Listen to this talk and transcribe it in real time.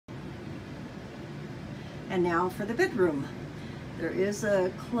And now for the bedroom. There is a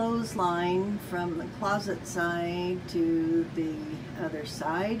clothesline from the closet side to the other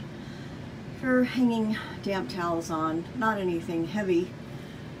side for hanging damp towels on, not anything heavy.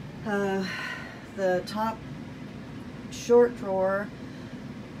 The top short drawer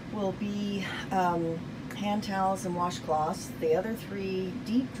will be hand towels and washcloths. The other three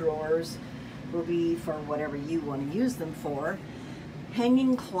deep drawers will be for whatever you want to use them for.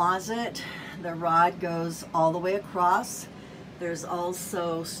 Hanging closet, the rod goes all the way across. There's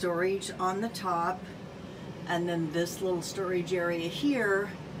also storage on the top, and then this little storage area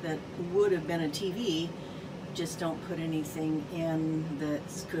here that would have been a TV, just don't put anything in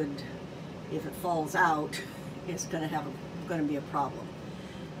that's could, if it falls out, it's going to be a problem.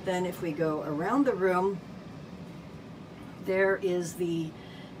 Then if we go around the room, there is the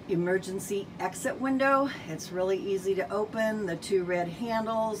emergency exit window. It's really easy to open, the two red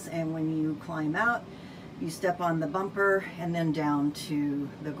handles, and when you climb out, you step on the bumper and then down to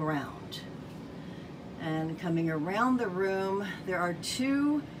the ground. And coming around the room, there are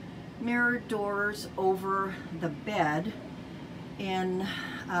two mirror doors over the bed. In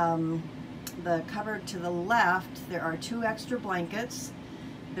the cupboard to the left, there are two extra blankets.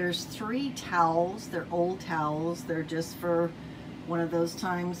 There's three towels. They're old towels. They're just for one of those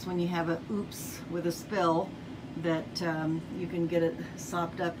times when you have a oops with a spill that you can get it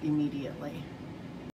sopped up immediately.